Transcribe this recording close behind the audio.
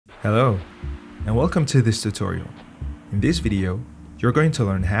Hello, and welcome to this tutorial. In this video, you're going to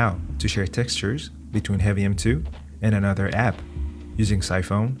learn how to share textures between HeavyM 2 and another app using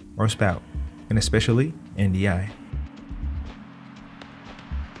Syphon or Spout, and especially NDI.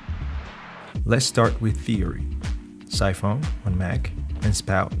 Let's start with theory. Syphon on Mac and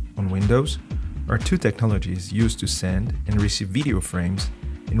Spout on Windows are two technologies used to send and receive video frames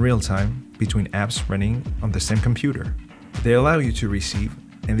in real time between apps running on the same computer. They allow you to receive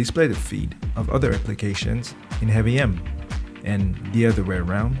and display the feed of other applications in HeavyM, and the other way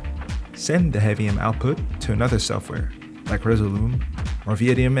around, send the HeavyM output to another software like Resolume or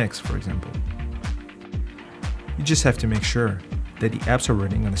ViaDMX, for example. You just have to make sure that the apps are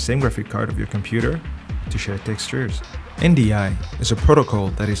running on the same graphic card of your computer to share textures. NDI is a protocol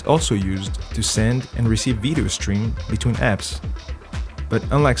that is also used to send and receive video stream between apps. But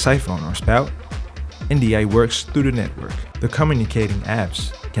unlike Syphon or Spout, NDI works through the network. The communicating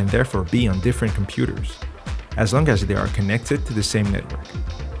apps can therefore be on different computers, as long as they are connected to the same network.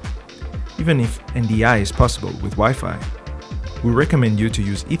 Even if NDI is possible with Wi-Fi, we recommend you to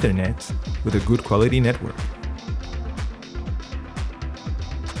use Ethernet with a good quality network.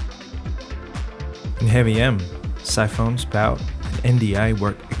 In HeavyM, Syphon, Spout, and NDI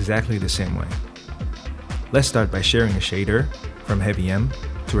work exactly the same way. Let's start by sharing a shader from HeavyM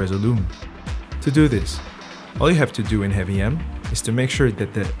to Resolume. To do this, all you have to do in HeavyM is to make sure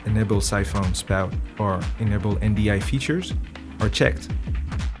that the Enable Syphon, Spout, or Enable NDI features are checked.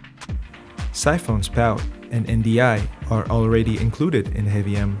 Syphon, Spout, and NDI are already included in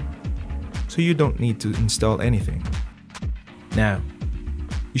HeavyM, so you don't need to install anything. Now,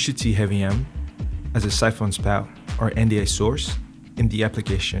 you should see HeavyM as a Syphon, Spout, or NDI source in the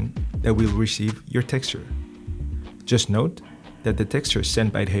application that will receive your texture. Just note that the texture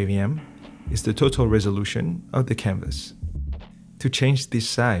sent by HeavyM is the total resolution of the canvas. To change this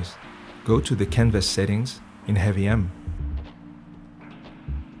size, go to the canvas settings in HeavyM.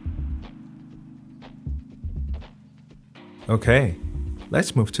 Okay,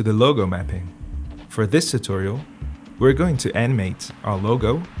 let's move to the logo mapping. For this tutorial, we're going to animate our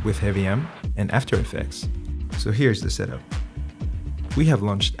logo with HeavyM and After Effects. So here's the setup. We have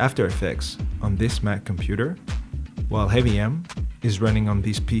launched After Effects on this Mac computer, while HeavyM is running on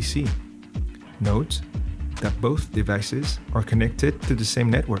this PC. Note that both devices are connected to the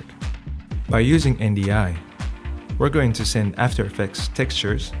same network. By using NDI, we're going to send After Effects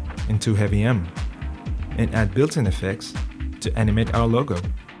textures into HeavyM and add built-in effects to animate our logo.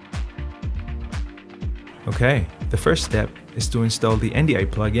 Okay, the first step is to install the NDI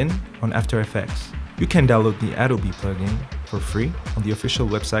plugin on After Effects. You can download the Adobe plugin for free on the official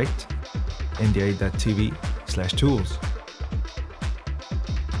website ndi.tv/tools.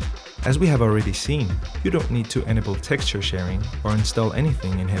 As we have already seen, you don't need to enable texture sharing or install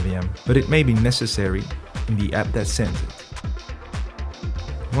anything in HeavyM, but it may be necessary in the app that sends it.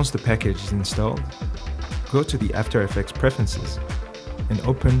 Once the package is installed, go to the After Effects preferences and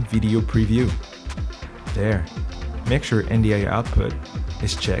open Video Preview. There, make sure NDI output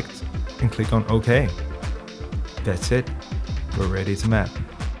is checked and click on OK. That's it, we're ready to map.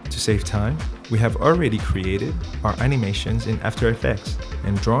 To save time, we have already created our animations in After Effects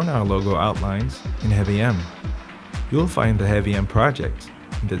and drawn our logo outlines in HeavyM. You'll find the HeavyM project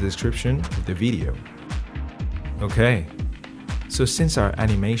in the description of the video. Okay, so since our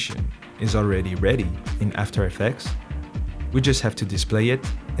animation is already ready in After Effects, we just have to display it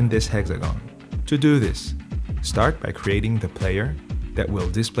in this hexagon. To do this, start by creating the player that will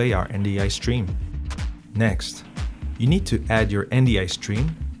display our NDI stream. Next, you need to add your NDI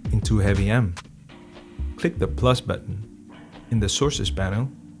stream into HeavyM. Click the plus button in the Sources panel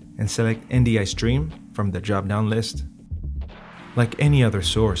and select NDI stream from the drop-down list. Like any other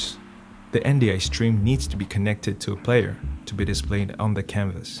source, the NDI stream needs to be connected to a player to be displayed on the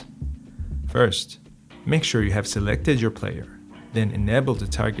canvas. First, make sure you have selected your player, then enable the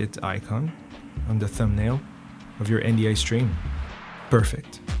target icon on the thumbnail of your NDI stream.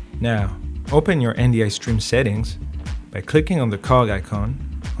 Perfect. Now, open your NDI stream settings by clicking on the cog icon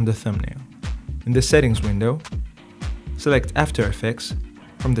on the thumbnail. In the settings window, select After Effects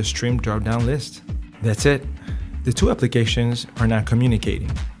from the stream drop-down list. That's it. The two applications are now communicating,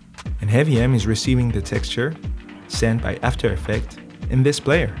 and HeavyM is receiving the texture sent by After Effects in this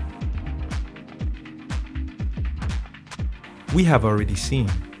player. We have already seen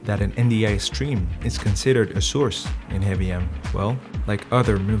that an NDI stream is considered a source in HeavyM. Well, like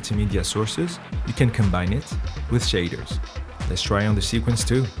other multimedia sources, you can combine it with shaders. Let's try on the sequence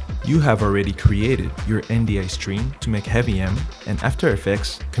too. You have already created your NDI stream to make HeavyM and After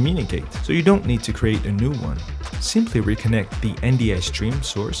Effects communicate, so you don't need to create a new one. Simply reconnect the NDI stream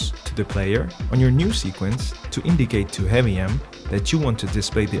source to the player on your new sequence to indicate to HeavyM that you want to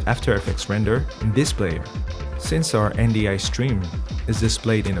display the After Effects render in this player. Since our NDI stream is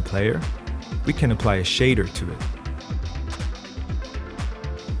displayed in a player, we can apply a shader to it.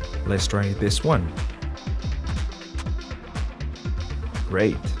 Let's try this one.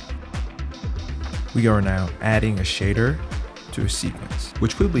 Great. We are now adding a shader to a sequence,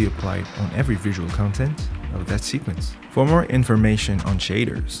 which will be applied on every visual content of that sequence. For more information on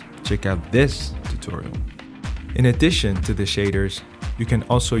shaders, check out this tutorial. In addition to the shaders, you can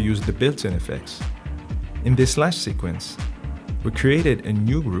also use the built-in effects. In this last sequence, we created a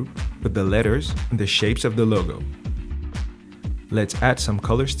new group with the letters and the shapes of the logo. Let's add some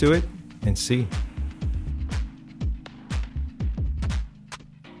colors to it and see.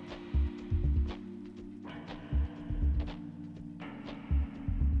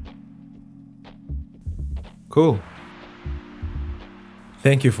 Cool.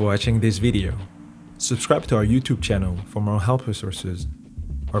 Thank you for watching this video. Subscribe to our YouTube channel for more help resources,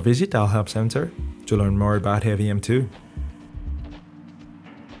 or visit our help center to learn more about HeavyM too.